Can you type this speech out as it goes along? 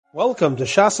Welcome to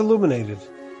Shas Illuminated.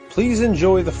 Please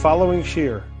enjoy the following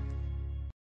shir.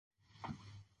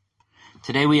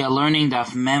 Today we are learning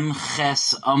Daf Mem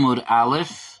Ches Amud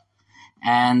Aleph,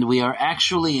 and we are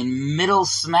actually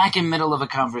smack in middle of a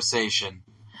conversation.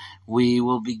 We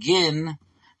will begin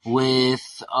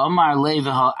with Omar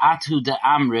Leveha Atu de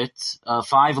Amrit,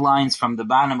 5 lines from the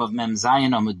bottom of Mem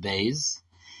Zayin Amud Beis.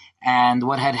 And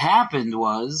what had happened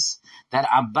was that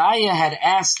Abaya had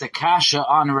asked the kasha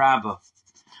on Rabbah.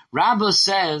 Rabbah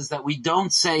says that we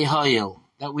don't say Hayil,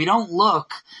 that we don't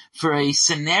look for a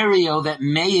scenario that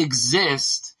may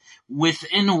exist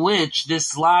within which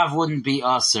this lav wouldn't be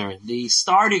usher. The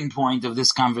starting point of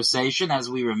this conversation, as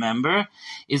we remember,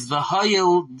 is the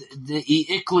Hayil, the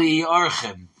Ikli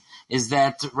Orchim, is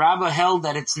that Rabbah held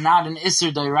that it's not an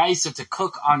Isser Dairaisa to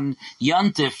cook on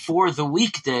Yontif for the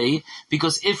weekday,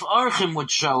 because if Archim would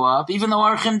show up, even though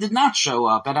Archim did not show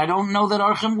up, and I don't know that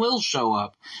Archim will show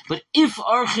up, but if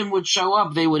Archim would show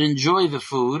up, they would enjoy the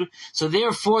food, so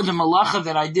therefore the malacha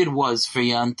that I did was for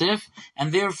Yontif,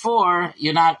 and therefore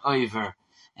you're not over.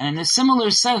 And in a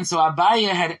similar sense, so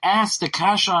Abaya had asked the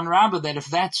kasha on Rabbah that if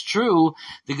that's true,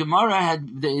 the Gemara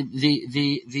had,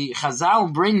 the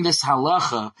Chazal bring this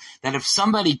halacha that if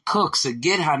somebody cooks a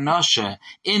gid hanosha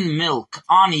in milk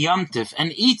on Yom Tif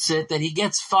and eats it, that he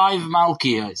gets 5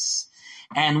 malkiyos.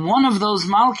 And one of those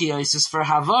malkiyos is for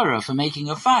havara, for making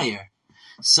a fire.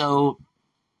 So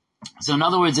in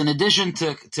other words, in addition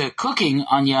to cooking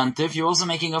on Yom Tif, you're also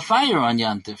making a fire on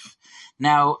Yom Tif.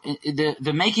 Now,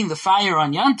 the making the fire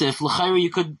on Yontif, l'chayra,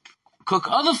 you could cook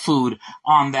other food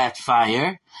on that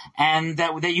fire, and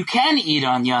that you can eat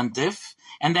on Yontif,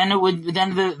 and then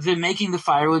the making the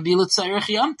fire would be l'tzayrich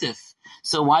Yontif.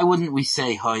 So why wouldn't we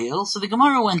say Hayil? So the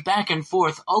Gemara went back and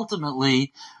forth.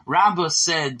 Ultimately, Rabbah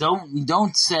said,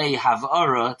 don't say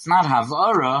Havara. It's not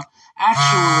Havara.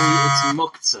 Actually, it's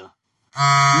Muktzah.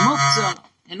 Muktzah.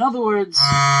 In other words,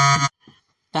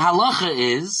 the halacha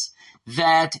is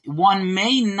that one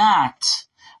may not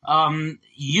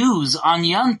use on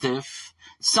Yontif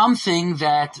something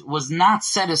that was not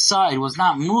set aside, was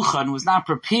not muchan, was not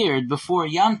prepared before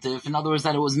Yontif. In other words,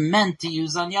 that it was meant to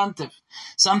use on Yontif.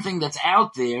 Something that's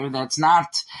out there, that's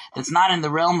not in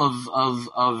the realm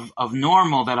of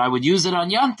normal, that I would use it on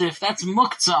Yontif, that's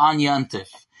muktzah on Yontif.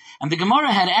 And the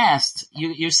Gemara had asked,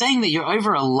 you're saying that you're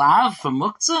over a lav for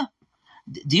muktzah?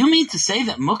 Do you mean to say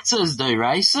that muktzah is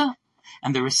doiraisa?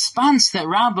 And the response that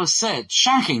Rabbah said,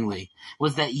 shockingly,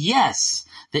 was that yes,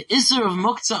 the Isser of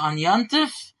Muktzah on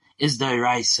Yontif is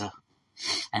Dairaisa.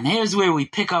 And here's where we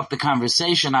pick up the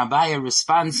conversation. Abaya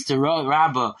responds to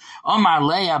Rabbah. Omar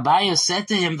Le, Abaya said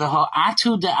to him,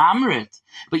 Atu de Amrit.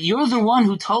 But you're the one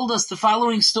who told us the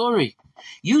following story.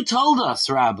 You told us,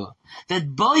 Rabbah,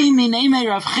 that Boi Mineme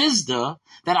Rav Chizda,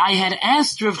 that I had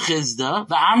asked Rav Chizda,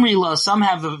 the Amrila, some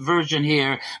have a version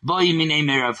here, Boi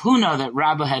Mineme Rav Huna, that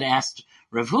Rabbah had asked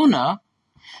Rav Huna,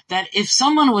 that if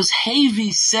someone was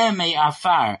hevi seme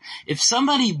afar, if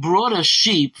somebody brought a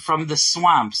sheep from the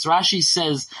swamps, Rashi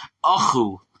says,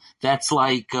 achu, that's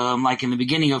like in the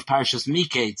beginning of Parshas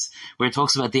Miketz, where it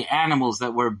talks about the animals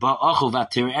that were ba'achu,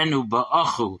 vatirenu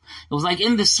ba'achu. It was like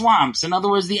in the swamps. In other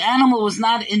words, the animal was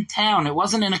not in town. It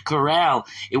wasn't in a corral.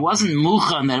 It wasn't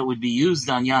muchan that it would be used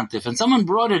on Yantif. And someone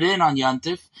brought it in on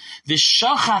Yantif,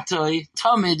 v'shachatoi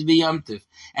tamid b'yantif.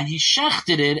 And he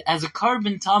shechted it as a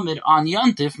carbon tamid on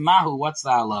Yantif. Mahu, what's the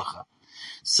halacha?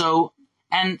 So,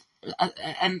 and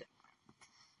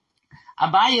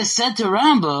Abaya said to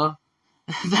Rabbah,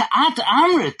 the At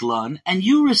Amritlan, and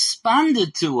you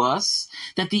responded to us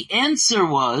that the answer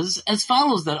was as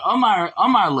follows: that Omar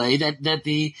Le, that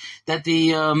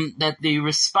the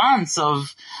response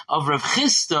of Rav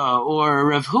Chisda or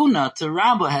Rav Huna to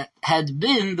Rabbah had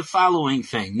been the following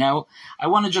thing. Now, I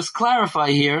want to just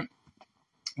clarify here.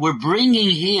 We're bringing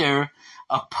here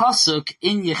a pasuk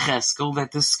in Yecheskel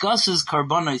that discusses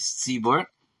karbonos tzibur.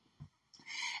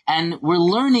 And we're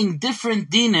learning different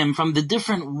dinim from the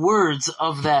different words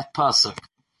of that pasuk.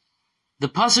 The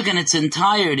pasuk in its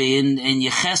entirety in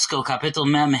Yecheskel Kapitel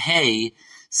Mem Hey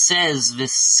says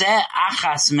v'seh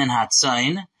achas min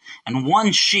hatzayin, and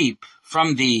 1 sheep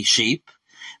from the sheep,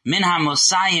 min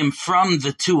hamosayim from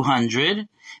the 200,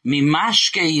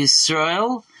 mimashke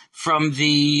Yisrael from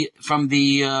the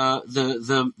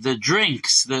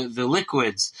drinks, the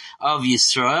liquids of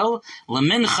Yisrael,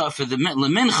 lemincha for the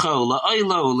lemincho,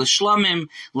 la'oilo, l'shlamim,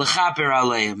 l'chaper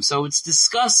aleim. So it's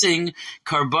discussing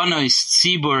karbonos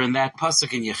tzibur in that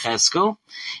pasuk in Yecheskel,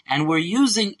 and we're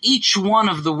using each one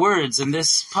of the words in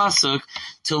this pasuk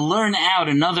to learn out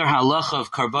another halacha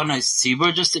of karbonos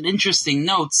tzibur. Just an interesting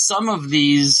note: some of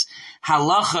these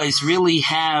halachas really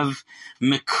have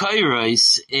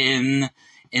mekayros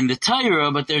in the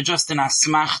Torah, but they're just an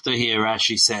asmachta here,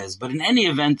 Rashi says. But in any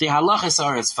event, the halachas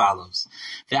are as follows.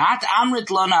 Ve'at amrit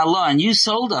lana Allah, and you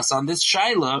sold us on this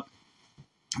shaila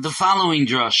the following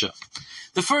drasha.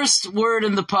 The first word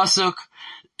in the pasuk,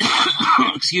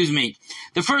 excuse me,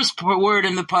 the first word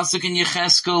in the pasuk in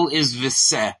Yecheskel is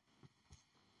v'seh.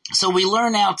 So we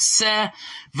learn out seh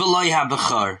v'loy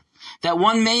ha-bechar, that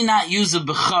one may not use a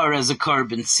bechar as a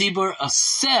carbon tzibur. A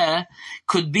seh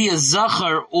could be a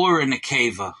zachar or a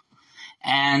nekeva.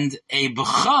 And a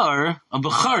bechar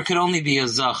could only be a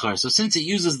zachar. So since it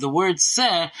uses the word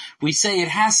seh, we say it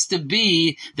has to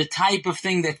be the type of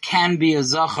thing that can be a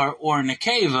zachar or a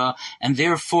nekeva, and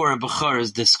therefore a bechar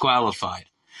is disqualified.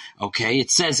 Okay, it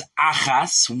says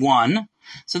achas, one.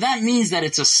 So that means that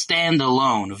it's a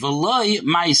standalone. V'loy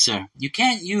meiser. You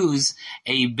can't use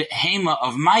a behema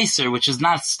of meiser, which is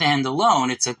not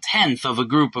standalone. It's a tenth of a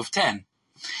group of 10.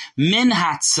 Min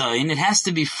hatzayin. It has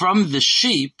to be from the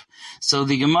sheep. So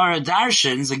the Gemara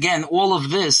darshans, again, all of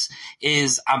this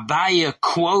is Abaya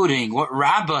quoting what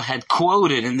Rabbah had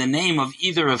quoted in the name of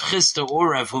either of Chisda or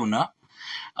Rav Huna.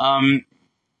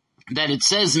 That it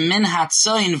says min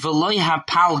hatzayin v'loy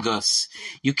ha-palgus.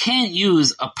 You can't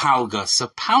use a palgus. A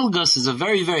palgus is a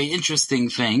very, very interesting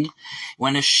thing.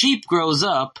 When a sheep grows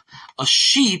up, a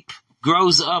tzayin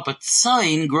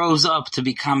grows up to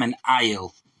become an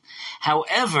ayil.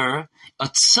 However, a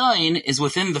tzayin is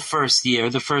within the first year,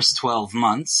 the first 12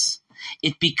 months.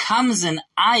 It becomes an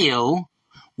ayil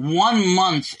 1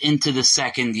 month into the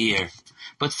second year.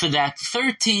 But for that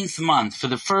 13th month, for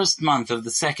the first month of the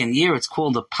second year, it's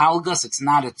called a palgus. It's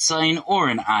not a tzayin or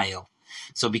an ayil.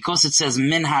 So because it says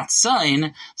min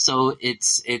hatzayin, so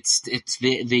it's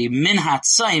the min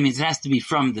hatzayin means it has to be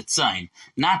from the tzayin,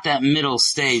 not that middle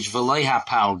stage, v'loy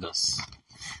ha-palgus.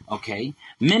 Okay.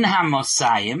 Min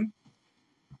ha-mosayim,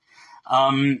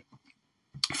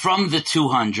 from the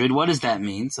 200, what does that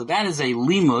mean? So that is a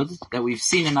limud that we've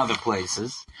seen in other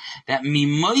places, that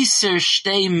mimoiser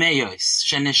shtei meyos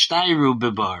shenishtayru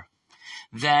bebar.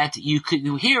 That you could,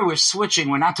 here we're switching,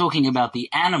 we're not talking about the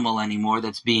animal anymore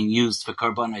that's being used for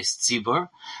karbanos tzibur,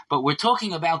 but we're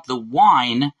talking about the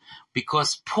wine,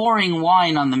 because pouring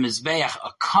wine on the mizbeach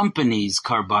accompanies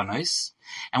karbanos.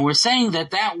 And we're saying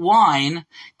that that wine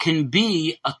can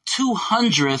be a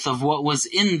 200th of what was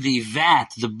in the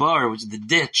vat, the bar, which is the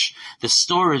ditch, the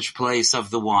storage place of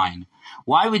the wine.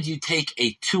 Why would you take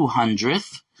a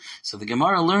 200th? So the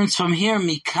Gemara learns from here,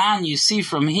 mikan, you see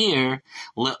from here,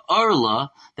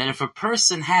 le'orla, that if a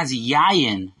person has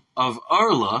yayin of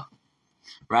orla,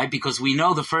 right, because we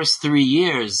know the first 3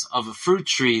 years of a fruit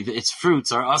tree, its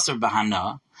fruits are asar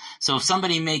bahana. So if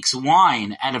somebody makes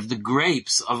wine out of the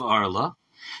grapes of orla,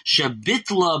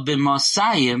 Shabitla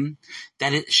b'masayim,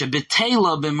 that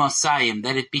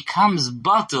it becomes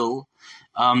bottle,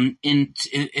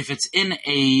 if it's in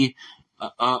a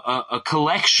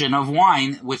collection of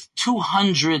wine with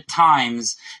 200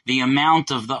 times the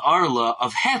amount of the arla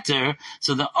of heter,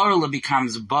 so the arla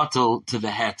becomes bottle to the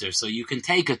heter. So you can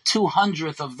take a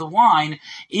 200th of the wine,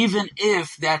 even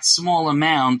if that small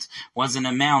amount was an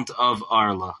amount of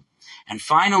arla. And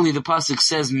finally, the pasuk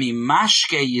says,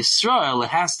 "Mimashke Yisrael." It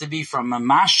has to be from a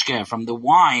mashke, from the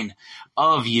wine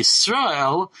of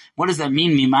Yisrael. What does that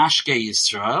mean, Mimashke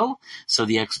Yisrael? So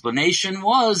the explanation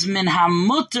was, "Min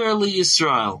hamuter li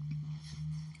Yisrael,"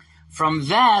 from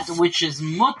that which is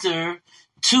mutter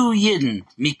to Yidden.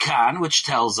 Mikan, which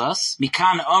tells us,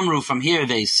 Mikan Omru, from here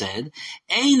they said,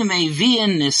 Ein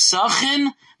mevi'in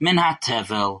nisachin min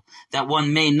hatevel, that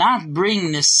one may not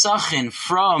bring nisachin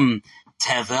from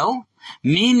tevel.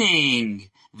 Meaning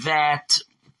that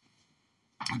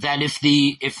if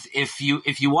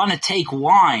you want to take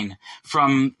wine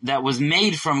from that was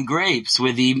made from grapes,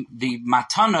 where the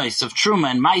matanos of truma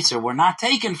and meiser were not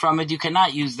taken from it, you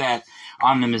cannot use that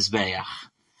on the mizbeach.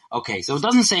 Okay, so it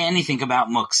doesn't say anything about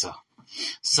muksa.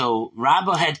 So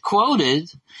Rabbah had quoted,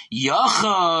 you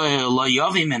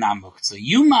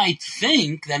might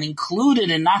think that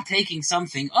included in not taking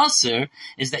something usher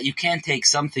is that you can't take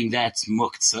something that's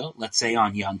muktzah, let's say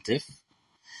on Yantif.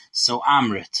 So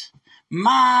Amrit.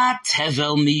 Ma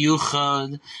tevel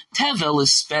miyuchad. Tevel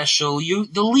is special.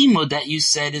 The limud that you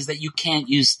said is that you can't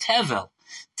use tevel.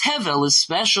 Tevel is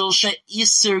special,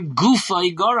 she'isser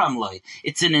gufay goramloi.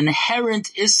 It's an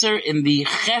inherent isser in the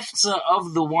cheftza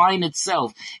of the wine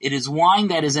itself. It is wine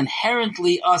that is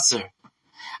inherently usser.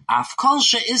 Afkol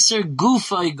she'isser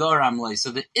gufay goramloi. So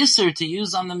the isser to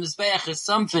use on the mizbeach is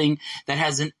something that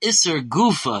has an isser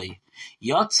gufay.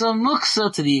 Yotza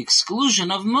muksa, to the exclusion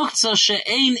of muksa,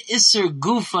 she'ein iser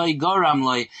gufay goram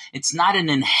loy. It's not an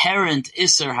inherent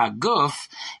iser haguf.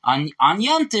 On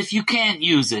yantif, you can't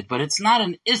use it, but it's not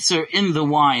an iser in the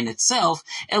wine itself.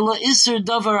 Ela iser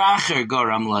davar acher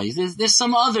goram loy. There's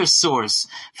some other source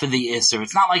for the iser.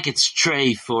 It's not like it's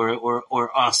treif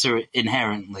or aser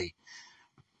inherently.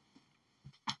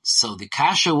 So the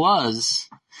kasha was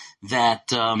that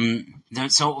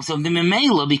so the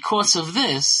memela, because of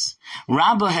this,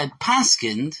 Rabbah had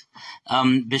paskined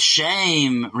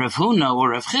b'shem Rav Huna or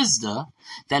Rav Chizda,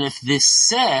 that if this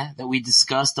seh that we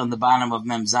discussed on the bottom of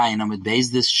Mem Zayin Amud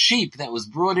Beis, this sheep that was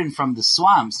brought in from the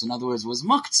swamps, in other words, was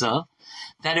muktzah,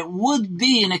 that it would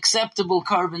be an acceptable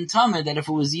carbon tamid, that if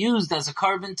it was used as a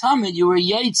carbon tamid, you were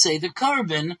yaitse the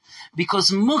carbon, because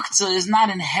muktzah is not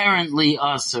inherently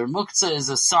usr. Muktzah is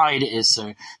a side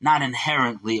isser, not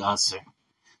inherently usr.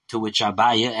 To which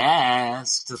Abaya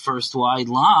asked, the first wide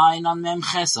line on Mem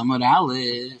Ches Amud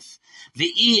Aleph,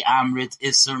 V'i amrit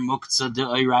iser muktzah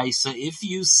de'oraisa. If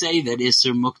you say that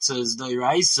iser muktzah is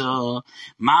de'oraisa,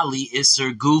 mali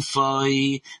iser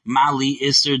gufay, mali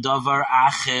iser davar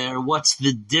acher. What's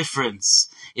the difference?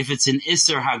 If it's an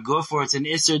iser haguf or it's an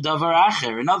iser davar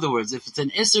acher. In other words, if it's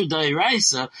an iser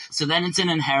de'oraisa, so then it's an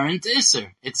inherent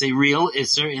iser. It's a real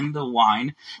iser in the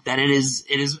wine that it is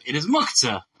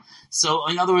muktzah. So,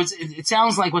 in other words, it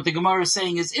sounds like what the Gemara is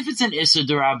saying is, if it's an Isser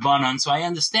D'Rabbanan, so I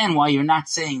understand why you're not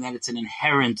saying that it's an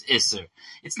inherent Isser.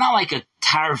 It's not like a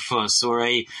tarfus or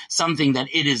something that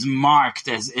it is marked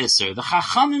as Isser. The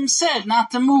Chachamim said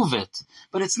not to move it,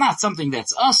 but it's not something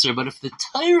that's Usser. But if the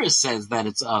Torah says that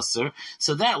it's Usser,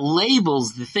 so that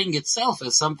labels the thing itself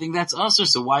as something that's Usser.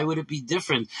 So why would it be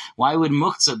different? Why would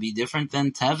Muktzah be different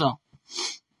than Tevel?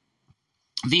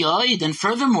 V'oid, and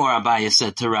furthermore, Abaya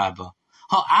said to Rabbah,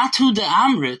 Ha'atu de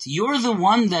Amrit, you're the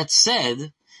one that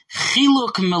said,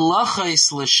 Chiluk melachais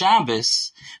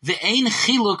l'Shabbos, ve'ein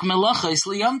chiluk melachais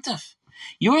l'Yomtov.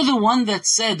 You're the one that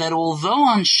said that although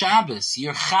on Shabbos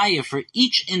you're chayav for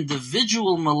each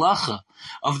individual malacha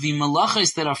of the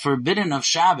malachas that are forbidden of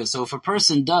Shabbos. So if a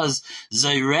person does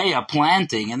zayreya,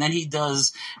 planting, and then he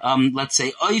does, let's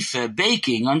say, oife,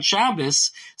 baking on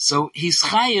Shabbos, so he's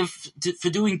chayav for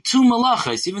doing two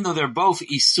malachas, even though they're both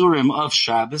isurim of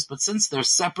Shabbos, but since they're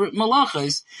separate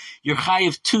malachas, you're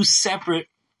chayav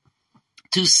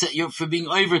for being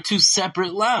over two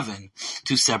separate lavin,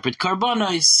 two separate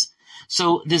karbonos.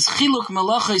 So there's chiluk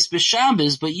melachos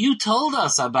b'Shabbos, but you told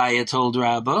us, Abaya told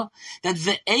Rabbah, that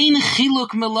ve'ein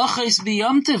chiluk melachos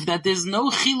b'Yomtiv, that there's no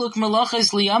chiluk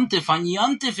melachos li'Yomtiv. On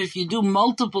Yomtiv, if you do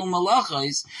multiple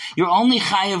melachos, you're only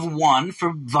chayav one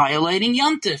for violating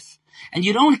Yomtiv. And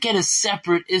you don't get a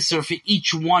separate isser for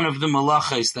each one of the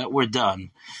malachos that were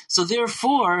done. So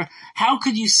therefore, how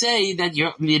could you say that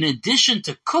you're, in addition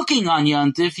to cooking on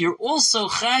Yontif, you're also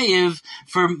chayiv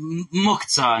for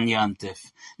muktzah on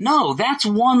Yontif? No, that's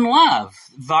one lav,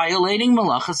 violating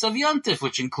malachas of Yontif,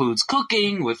 which includes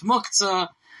cooking with muktzah.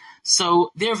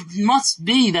 So there must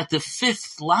be that the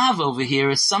fifth lav over here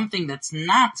is something that's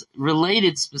not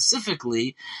related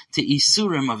specifically to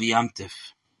isurim of Yontif.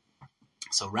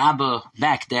 So Rabbah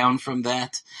backed down from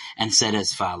that and said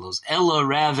as follows: Ella,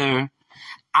 rather,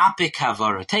 apik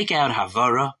havara, take out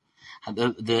havara.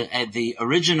 The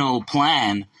original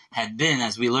plan had been,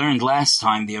 as we learned last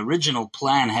time, the original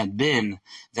plan had been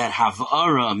that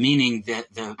havara, meaning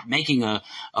that the making a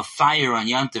fire on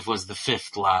Yontif, was the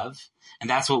fifth lav, and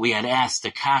that's what we had asked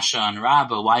the kasha on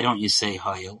Rabbah. Why don't you say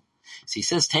hayil? So he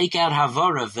says, take out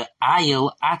havara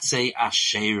ve'ayil atze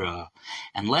ashera,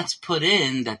 and let's put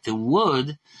in that the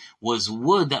wood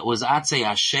that was atze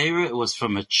ashera. It was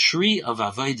from a tree of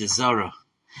avodah zarah,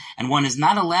 and one is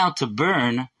not allowed to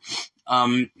burn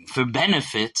for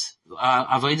benefit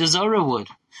avodah zarah wood.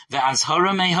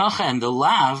 Ve'azhara mehacha, and the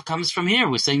lav comes from here.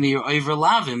 We're saying that you're over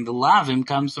lavim. The lavim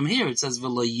comes from here. It says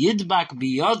v'lo yidbak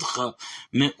biyodcha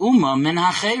me'uma min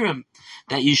hacherim,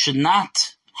 that you should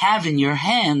not have in your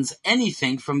hands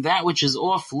anything from that which is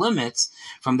off limits,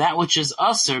 from that which is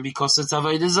usher, because it's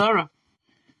avodah zarah.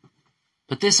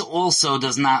 But this also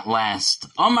does not last.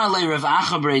 Omar le Rav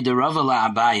Achabrei de Rava la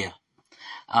Abaya.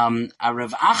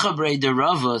 Rav Achabrei de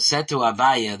Rava said to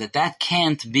Abaya that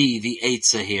can't be the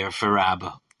eitzah here for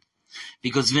Rabbah.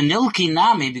 Because v'nilki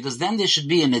nami, because then there should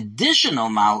be an additional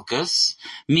malchus,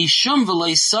 mishum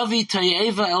v'loi savi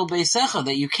toyeva el beisecha,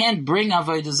 that you can't bring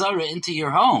avodah zarah into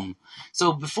your home.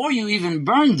 So before you even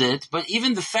burned it, but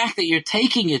even the fact that you're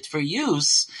taking it for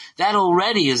use, that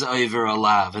already is over a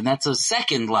lav, and that's a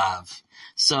second lav.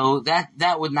 So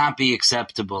that would not be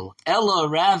acceptable. Ella,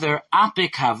 rather,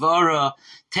 apik havara,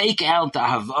 take out the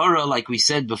havara, like we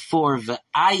said before,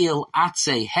 ve'ayil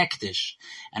atze hektish,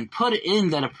 and put in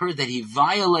that that he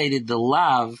violated the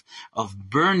lav of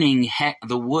burning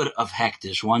the wood of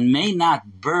hektish. One may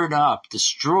not burn up,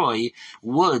 destroy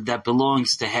wood that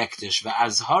belongs to hektish.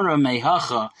 Ve'azhara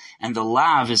mehacha, and the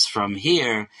lav is from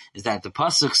here, is that the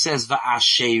pasuk says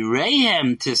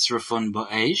ve'ashereihem tisrafun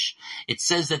bo'esh. It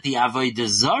says that the avodah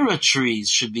zara trees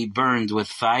should be burned with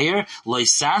fire. Lo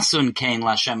sasun kein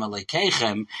l'Hashem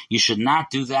Elokeichem. You should not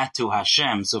do that to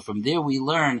Hashem. So from there we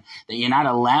learn that you're not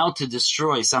allowed to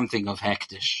destroy something of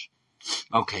hektish.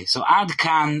 Okay, so ad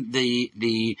kan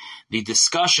the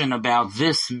discussion about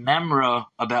this memra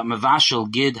about mevashel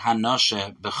gid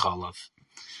hanoshe b'cholav.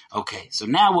 Okay, so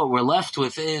now what we're left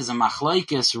with is a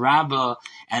machlokes Rabba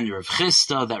and Rav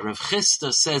Chisda, that Rav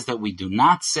Chisda says that we do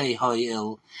not say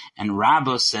hoyil, and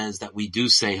Rabba says that we do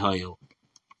say hoyil.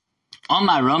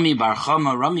 Omar Rami Bar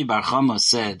Chama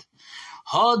said,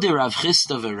 Hod Rav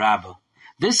Chisda v'Rabba.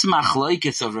 This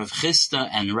machlokes of Rav Chisda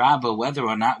and Rabba, whether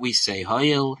or not we say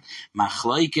hoyil,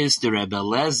 machlokes de Rebbe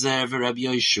Lezer v'Rebbe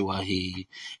Yeshua.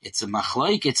 It's the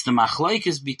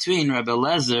machlokes between Rebbe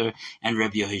Lezer and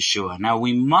Rebbe Yeshua. Now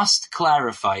we must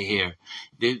clarify here.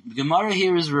 The Gemara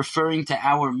here is referring to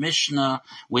our Mishnah,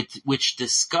 which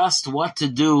discussed what to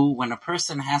do when a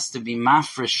person has to be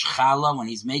mafresh challah, when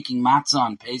he's making matzah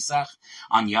on Pesach,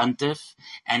 on Yontif,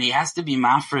 and he has to be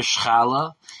mafresh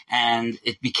challah, and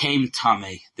it became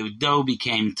tameh. The dough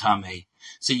became tameh.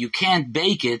 So you can't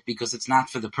bake it because it's not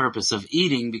for the purpose of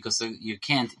eating, because you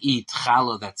can't eat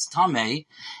challah that's tameh,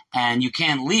 and you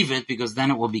can't leave it because then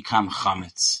it will become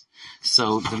chametz.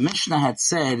 So the Mishnah had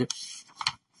said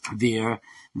there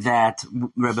that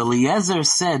Rabbi Eliezer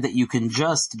said that you can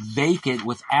just bake it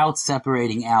without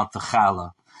separating out the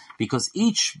challah, because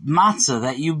each matzah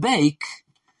that you bake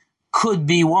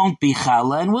won't be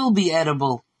challah and will be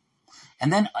edible.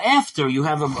 And then after you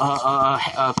have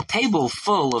a table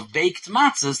full of baked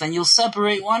matzahs, then you'll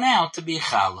separate one out to be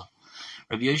challah.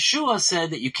 Rabbi Yeshua said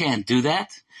that you can't do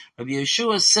that. Rabbi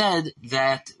Yeshua said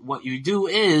that what you do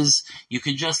is you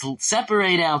can just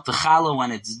separate out the challah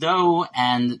when it's dough,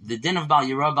 and the din of Bal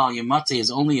Yirah Bal Yamate is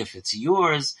only if it's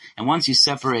yours, and once you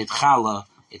separate challah,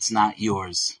 it's not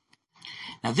yours.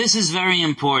 Now this is very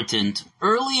important.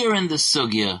 Earlier in the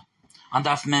sugya, on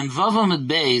Daf Mem Vav Amud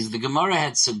Beis, the Gemara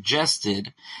had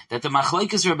suggested that the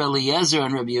machlokes Rabbi Eliezer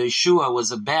and Rabbi Yeshua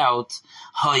was about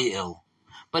hoyil,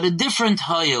 but a different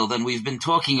hoyil than we've been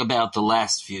talking about the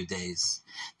last few days.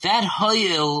 That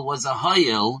hoyil was a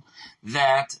hoyil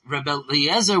that Rabbi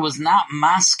Eliezer was not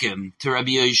maskim to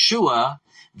Rabbi Yeshua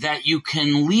that you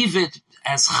can leave it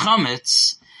as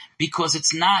chametz because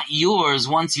it's not yours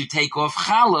once you take off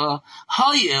challah,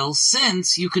 hoyil,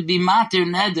 since you could be matir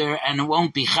neder and it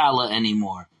won't be challah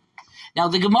anymore. Now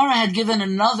the Gemara had given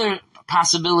another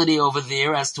possibility over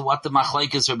there as to what the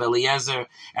machlokes Rabbi Eliezer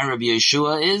and Rabbi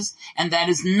Yeshua is, and that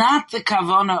is not the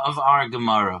kavanah of our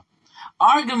Gemara.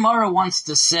 Our Gemara wants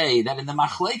to say that in the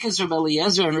machlokes Rabbi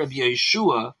Eliezer and Rabbi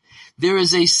Yeshua, there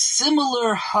is a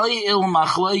similar hoyil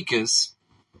machlokes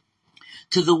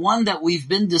to the one that we've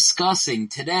been discussing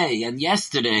today and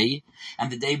yesterday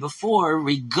and the day before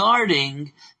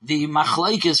regarding the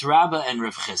machlokes Rabba and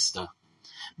Rav Chisda.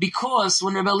 Because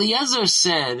when Rabbi Eliezer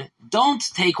said, don't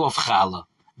take off challah,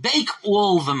 bake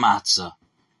all the matzah,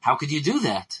 how could you do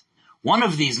that? One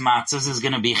of these matzahs is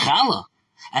going to be challah.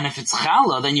 And if it's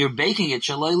challah, then you're baking it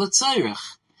shaloi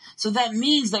l'tzayrich. So that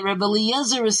means that Rabbi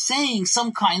Eliezer is saying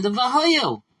some kind of a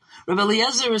hoyil. Rabbi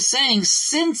Eliezer is saying,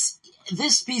 since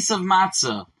this piece of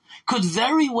matzah could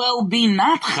very well be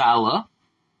not challah,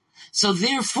 so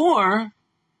therefore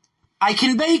I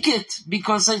can bake it,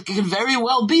 because it can very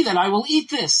well be that I will eat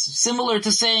this. Similar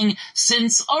to saying,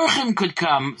 since orchim could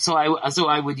come, so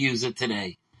I would use it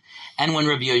today. And when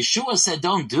Rabbi Yeshua said,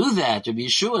 don't do that, Rabbi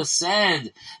Yeshua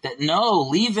said that no,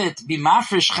 leave it, be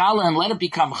mafresh challah and let it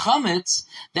become chametz,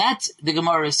 that the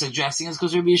Gemara is suggesting is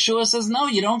because Rabbi Yeshua says, no,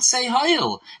 you don't say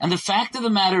hoyil. And the fact of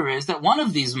the matter is that one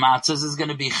of these matzahs is going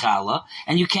to be challah,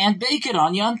 and you can't bake it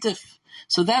on Yontif.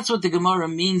 So that's what the Gemara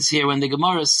means here when the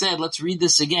Gemara said, let's read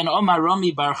this again, Omar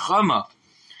Rami Bar Chama,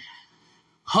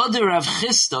 Hoder Rav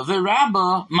Chisda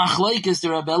v'Rabba machlokes the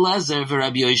Rebbe Eliezer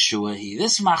v'Rabbi Yeshua.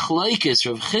 This machlokes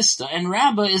Rav Chisda and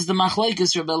Rabba is the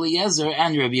machlokes Rebbe Eliezer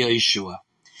and Rabbi Yeshua.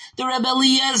 The Rebbe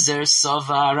Eliezer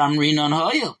savar amrinon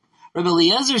hoyil. Rabbi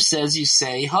Eliezer says you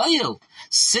say Hayil.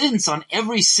 Since on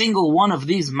every single one of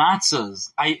these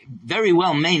matzahs, I very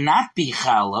well may not be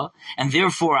challah, and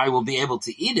therefore I will be able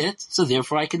to eat it, so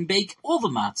therefore I can bake all the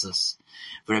matzahs.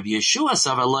 Rabbi Yeshua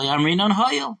savar lo yamrin on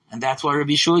Hayil, and that's why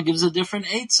Rabbi Yeshua gives a different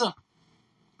eitzah.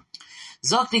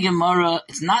 Zok the Gemara,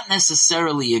 it's not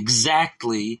necessarily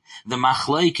exactly the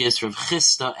machlokes Rav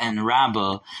Chisda and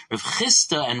Rabba. Rav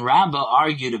Chisda and Rabba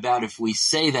argued about if we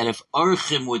say that if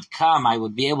orchim would come, I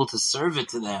would be able to serve it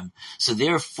to them. So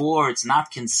therefore, it's not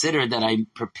considered that I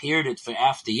prepared it for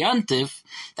after Yantif.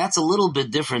 That's a little bit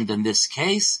different than this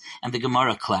case, and the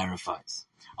Gemara clarifies.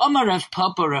 Omar Rav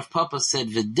Papa said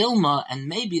Vidilma, and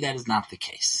maybe that is not the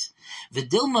case.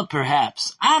 Vidilma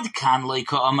perhaps, Ad kan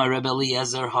loika Omar Rabbi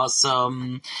Eliezer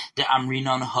hasam, de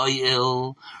amrinon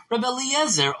hoyil. Rabbi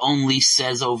Eliezer only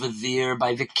says over there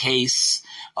by the case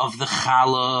of the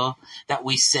challah that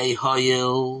we say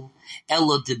hoyil.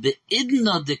 Elo de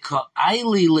beidna de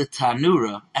ka'ayli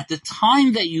letanura, at the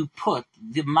time that you put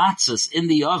the matzahs in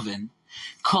the oven,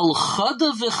 kol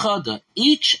chada v'chada,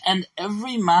 each and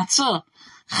every matzah,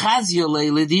 chaz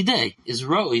yolei ledidei, is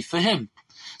roi for him.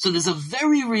 So there's a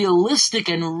very realistic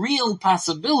and real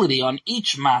possibility on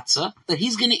each matzah that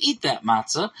he's going to eat that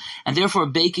matzah, and therefore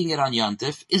baking it on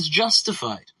Yontif is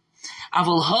justified.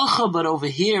 Aval hacha, but over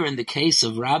here in the case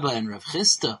of Rabba and Rav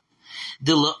Chisda,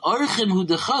 de le'orchim hu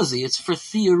dechazi, it's for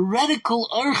theoretical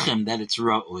orchim that it's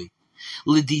ra'oi.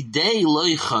 L'didei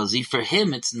loy chazi, for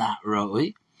him it's not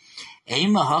ra'oi.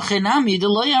 Ema hachenami de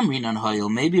loy amrin on hayil.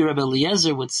 Maybe Rabbi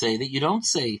Eliezer would say that you don't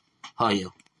say hayil.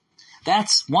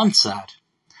 That's one side.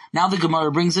 Now the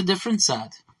Gemara brings a different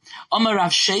side. Omar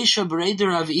Rav Sheisha Breder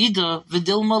Rav Ida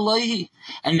V'dilma loihi.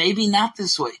 And maybe not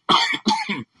this way.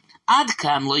 Ad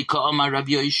kan loika Omar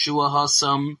Rabbi Yeshua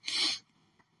hasam.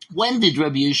 When did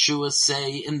Rabbi Yeshua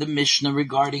say in the Mishnah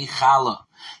regarding challah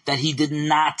that he did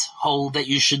not hold that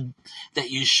you should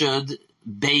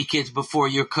bake it before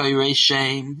your koirei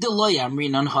shem? De lo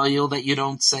yamrin on hayil, that you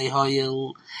don't say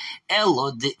hayil.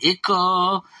 Elo de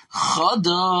ika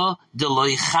chada de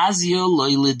loy chazio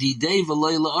loy ledidei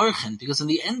v'loy leorchen. Because in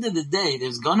the end of the day,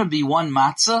 there's going to be one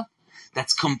matzah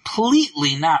that's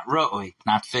completely not ra'oi,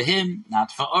 not for him,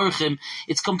 not for orchim.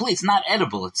 It's complete. It's not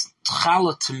edible. It's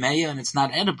challah tameya, and it's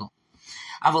not edible.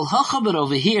 Aval hacha, but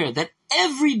over here, that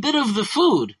every bit of the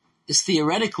food is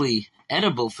theoretically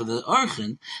edible for the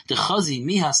orchin, the chazi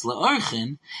mihas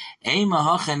leorchin, ema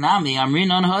hachenami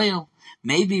amrin on hayil.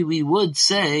 Maybe we would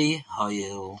say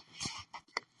hayil.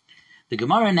 The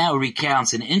Gemara now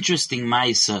recounts an interesting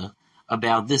maisa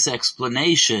about this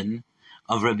explanation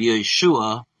of Rabbi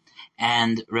Yeshua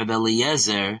and Rabbi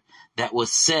Eliezer that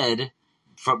was said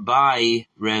by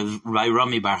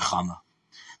Rami Bar Chama.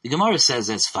 The Gemara says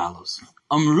as follows: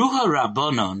 Amruha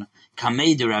Rabbanon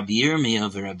kamei de Rabbi Yirmiyah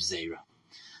v'Rab Zera.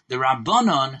 The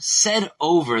Rabbanon said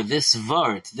over this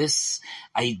vart, this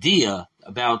idea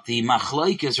about the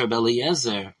machlokes Rabbi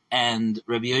Eliezer and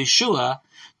Rabbi Yeshua,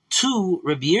 to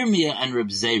Rabbi Yirmiyah and Rab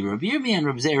Zera. Rabbi Yirmiyah and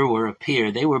Rab Zera were a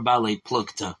pair. They were balei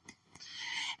plukta.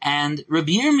 And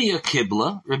Rabbi Yirmiyah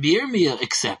kibla, Rabbi Yirmiyah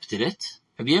accepted it.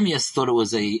 Rabbi Yirmiyah thought it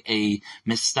was a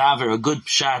mistaver, a good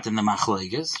pshat in the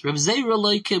machlokes. Rab Zera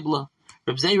loy kibla.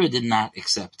 Rab Zera did not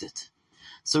accept it.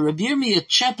 So Rabbi Yirmiyah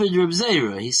cheppered Rab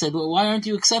Zera. He said, well, why aren't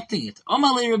you accepting it?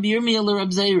 Omale Rabbi Yirmiyah le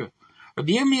Rab Zera.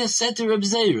 Rabbi Yirmiyah said to Rab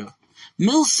Zera,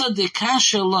 Milsa de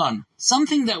kashalon,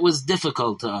 something that was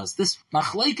difficult to us, this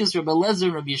machlokes Rabbi Eliezer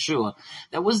and Rabbi Yeshua,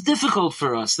 that was difficult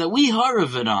for us, that we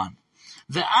haravid on,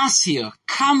 the asya,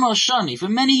 kama shani, for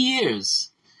many years.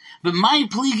 But my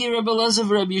pligi Rabbi Eliezer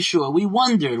and Rabbi Yeshua, we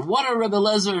wondered, what are Rabbi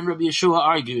Eliezer and Rabbi Yeshua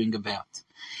arguing about?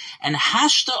 And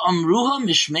hashta amruha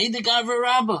mishmei de gavra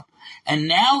rabba. And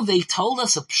now they told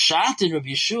us a pshat in Rabbi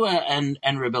Yeshua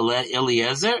and Rabbi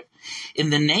Eliezer in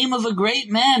the name of a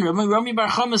great man. Rami Bar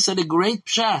Chama said a great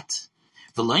pshat.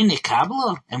 V'loy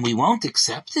nekabla, and we won't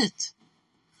accept it.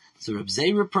 So Rab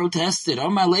Zera protested.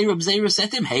 Omalei Rab Zera said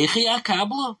to him, Heichi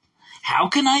akabla. How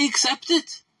can I accept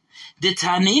it? The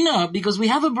Tanina, because we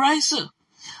have a brisa.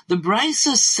 The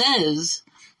brisa says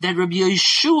that Rabbi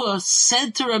Yeshua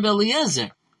said to Rabbi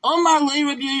Eliezer, Omar le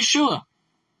Rabbi Yeshua.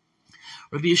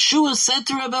 Rabbi Yeshua said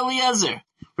to Rabbi Eliezer,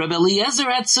 Rabbi Eliezer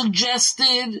had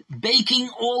suggested baking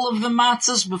all of the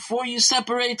matzahs before you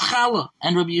separate challah.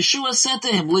 And Rabbi Yeshua said to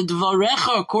him,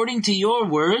 Lidvarecha, according to your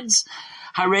words,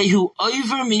 Harehu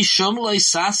oiver mishum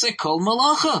loisase kol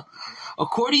malacha.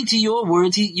 According to your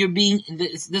words,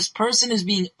 this person is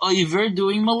being over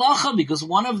doing malacha, because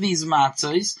one of these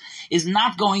matzahs is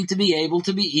not going to be able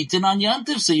to be eaten on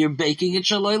Yantiv, so you're baking it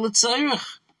shaloi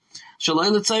l'tzayrich. Shaloi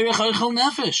l'tzayrich oichel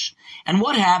nefesh. And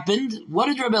what happened? What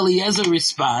did Rabbi Eliezer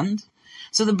respond?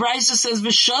 So the Brisa says,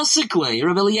 V'shasikle,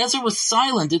 Rabbi Eliezer was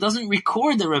silent. It doesn't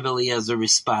record that Rabbi Eliezer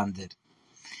responded.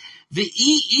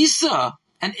 V'Isa,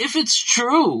 and if it's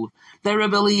true that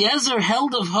Rabbi Eliezer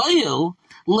held of Hayil,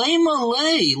 Leima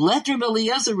lei, let Rabbi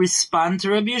Eliezer respond to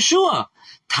Rabbi Yeshua.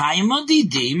 Taima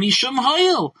didi mishum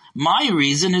Hayil. My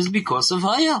reason is because of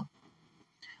Hayil.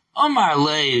 Omar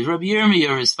lei, Rabbi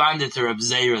Yirmiyah responded to Rabbi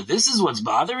Zera, this is what's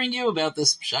bothering you about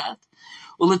this pshat?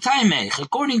 Uletaimech,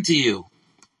 according to you,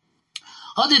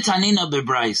 Haditanina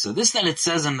bebraisa, this that it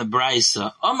says in the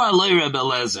Braisa, Omar lei Rabbi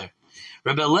Eliezer.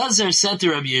 Rabbi Eliezer said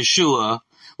to Rabbi Yeshua,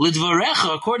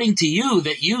 Lidvarecha, according to you,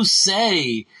 that you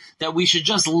say that we should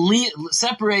just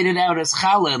separate it out as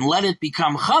challah and let it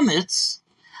become chametz,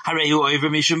 harehu over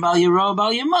mishum bal yiro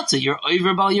bal yamatzeh, you're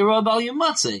over bal yiro bal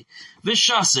yamatzeh,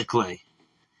 v'shasikle.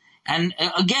 And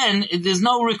again, there's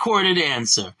no recorded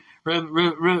answer. Rabbi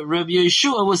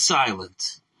Yeshua was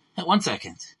silent. One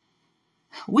second.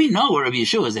 We know what Rabbi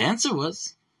Yeshua's answer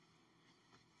was.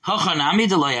 Hachanami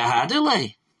d'lo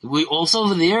yahadele. We also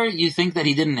over there, you think that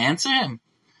he didn't answer him?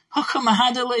 In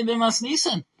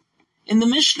the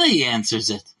Mishnah he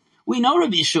answers it. We know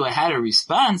Rabbi Yeshua had a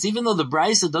response, even though the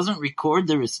Brisa doesn't record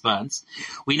the response.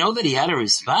 We know that he had a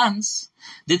response.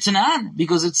 D'tanan,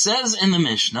 because it says in the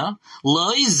Mishnah,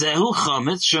 Lo zehu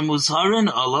chametz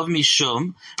shemuzharin olav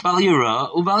mishum bal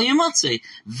yira ubal yamatzeh.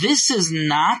 This is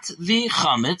not the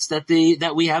chametz that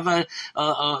we have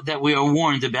that we are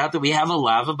warned about, that we have a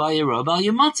lava bal yira bal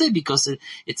yamatzeh, because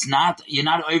it's not, you're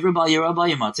not over bal yira bal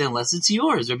yamatzeh unless it's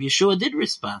yours. Rabbi Yeshua did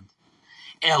respond.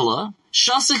 Ella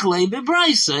shasik lei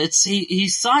bebraisa.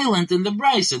 He's silent in the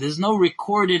Braisa. There's no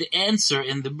recorded answer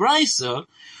in the Braisa.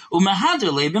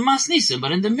 Umahader lei b'masnisa.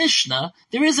 But in the Mishnah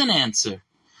there is an answer.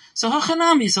 So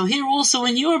hachanami. So here also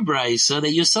in your Braisa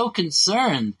that you're so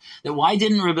concerned that why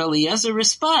didn't Rabbi Eliezer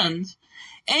respond?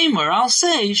 Eimer, I'll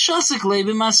say shasik lei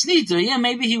b'masnita. Yeah,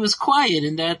 maybe he was quiet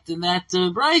in that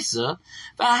Braisa.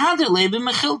 V'ahader lei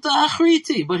b'mechilta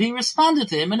achriti. But he responded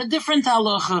to him in a different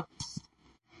halacha.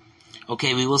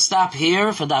 Okay, we will stop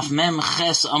here for Daf Mem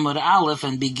Ches Amud Aleph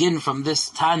and begin from this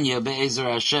Tanya Be'ezer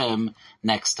Hashem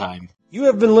next time. You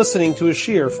have been listening to a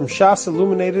shiur from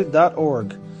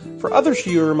shasilluminated.org. For other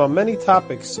shiurim on many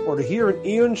topics, or to hear an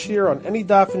Iyun shiur on any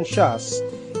daf in Shas,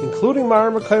 including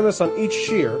Ma'ar Mekaymas on each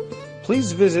shiur,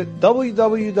 please visit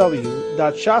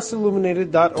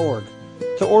www.shasilluminated.org.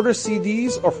 To order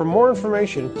CDs or for more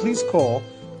information, please call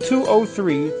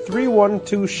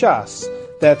 203-312-SHAS.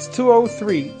 That's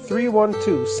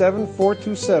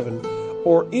 203-312-7427,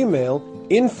 or email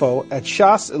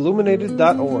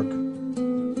info@shasilluminated.org.